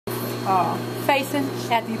facing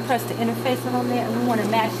after you press the inner facing on there, and we want to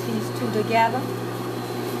match these two together.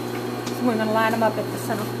 So we're going to line them up at the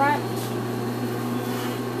center front.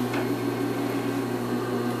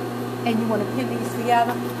 And you want to pin these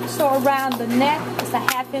together. So around the neck it's a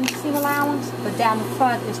 1/2 inch seam allowance, but down the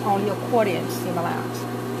front is only a 1/4 inch seam allowance.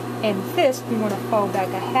 And this we want to fold back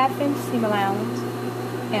a 1/2 inch seam allowance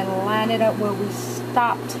and line it up where we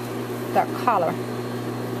stopped the collar.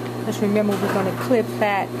 Just remember we're going to clip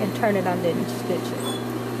that and turn it under and stitch it.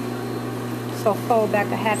 So fold back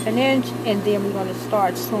a 1/2 inch, and then we're going to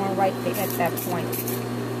start sewing right there at that point.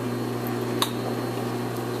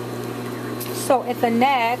 So at the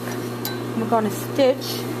neck, we're going to stitch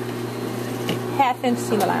 1/2 inch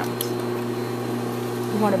seam allowance.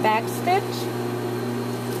 You want to back stitch,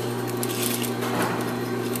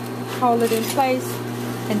 hold it in place,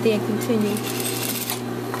 and then continue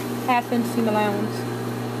 1/2 inch seam allowance.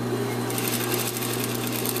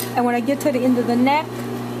 And when I get to the end of the neck,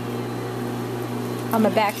 I'm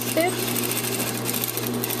going to back stitch,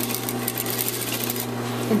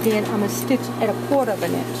 and then I'm going to stitch at a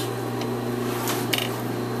 1/4 inch.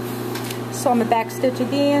 So I'm going to back stitch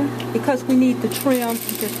again because we need the trim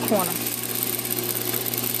to this corner.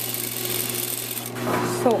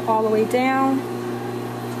 So all the way down,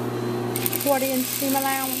 1/4 inch seam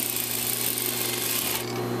allowance.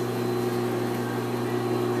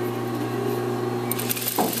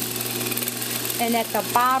 And at the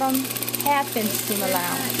bottom, 1/2 inch seam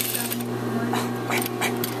allowance.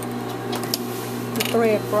 The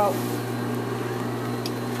thread broke.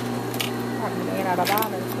 I'm laying out a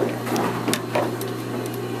bottom thread.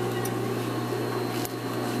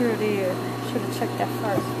 Here it is. Should have checked that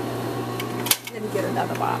first. Let me get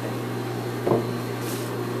another bobbin.